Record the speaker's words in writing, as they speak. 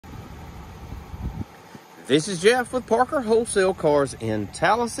This is Jeff with Parker Wholesale Cars in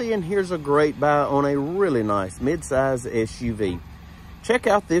Tallahassee, and here's a great buy on a really nice mid-size SUV. Check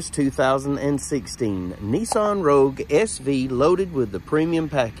out this 2016 Nissan Rogue SV loaded with the premium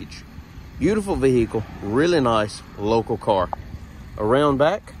package. Beautiful vehicle, really nice local car. Around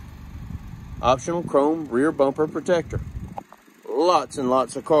back, optional chrome rear bumper protector. Lots and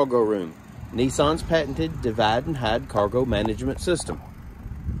lots of cargo room. Nissan's patented divide and hide cargo management system.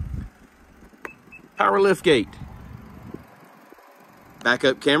 Power lift gate,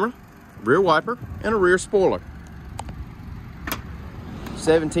 backup camera, rear wiper, and a rear spoiler.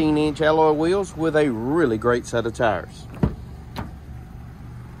 17-inch alloy wheels with a really great set of tires.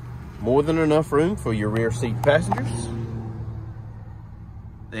 More than enough room for your rear seat passengers.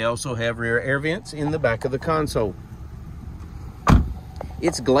 They also have rear air vents in the back of the console.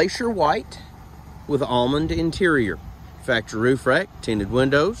 It's glacier white with almond interior, factory roof rack, tinted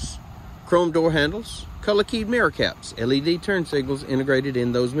windows, chrome door handles, color keyed mirror caps, LED turn signals integrated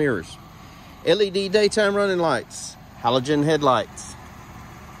in those mirrors, LED daytime running lights, halogen headlights.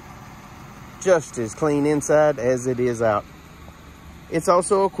 Just as clean inside as it is out. It's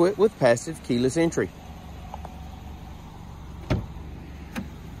also equipped with passive keyless entry.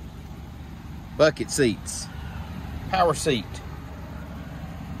 Bucket seats, power seat,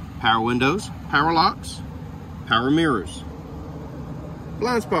 power windows, power locks, power mirrors,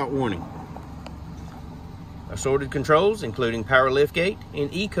 blind spot warning. Assorted controls, including power liftgate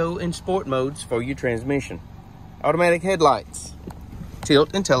in eco and sport modes for your transmission. Automatic headlights,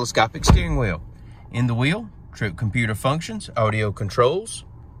 tilt and telescopic steering wheel. In the wheel, trip computer functions, audio controls,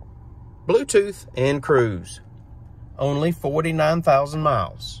 Bluetooth, and cruise. Only 49,000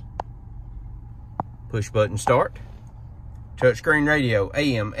 miles. Push button start, touchscreen radio,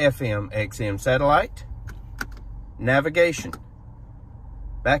 AM, FM, XM satellite, navigation.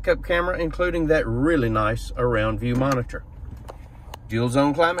 Backup camera, including that really nice around view monitor. Dual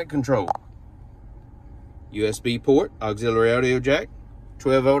zone climate control. USB port, auxiliary audio jack,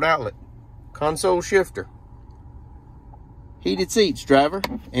 12-volt outlet. Console shifter. Heated seats, driver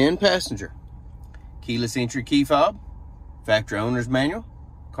and passenger. Keyless entry key fob. Factory owner's manual.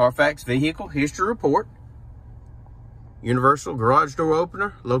 Carfax vehicle history report. Universal garage door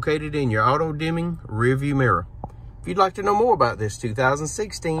opener located in your auto dimming rear view mirror. If you'd like to know more about this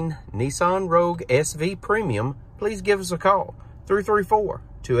 2016 Nissan Rogue SV Premium, please give us a call,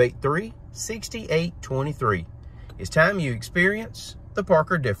 334-283-6823. It's time you experience the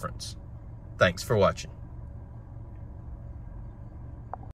Parker difference. Thanks for watching.